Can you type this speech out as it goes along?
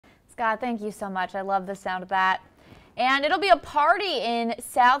Scott, thank you so much. I love the sound of that. And it'll be a party in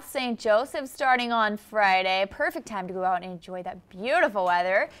South St. Joseph starting on Friday. Perfect time to go out and enjoy that beautiful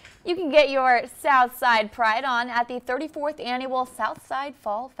weather. You can get your Southside Pride on at the 34th Annual Southside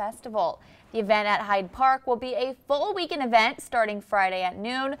Fall Festival. The event at Hyde Park will be a full weekend event starting Friday at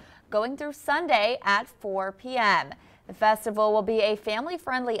noon, going through Sunday at 4 p.m. The festival will be a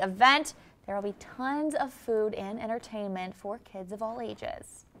family-friendly event. There will be tons of food and entertainment for kids of all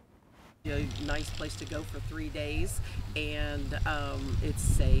ages. A nice place to go for 3 days, and it's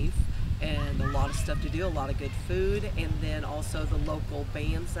safe and a lot of stuff to do, a lot of good food, and then also the local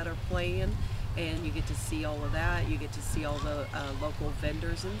bands that are playing, and you get to see all of that. You get to see all the local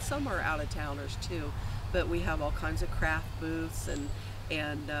vendors, and some are out of towners too, but we have all kinds of craft booths and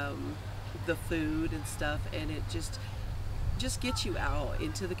the food and stuff, and it just gets you out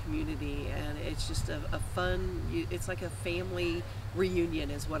into the community, and it's just a fun, it's like a family reunion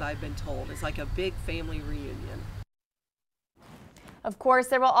is what I've been told. It's like a big family reunion. Of course,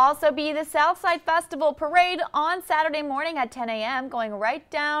 there will also be the Southside Festival Parade on Saturday morning at 10 a.m. going right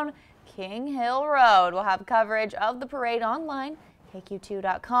down King Hill Road. We'll have coverage of the parade online,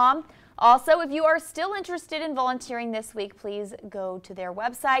 KQ2.com. Also, if you are still interested in volunteering this week, please go to their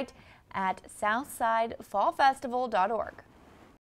website at southsidefallfestival.org.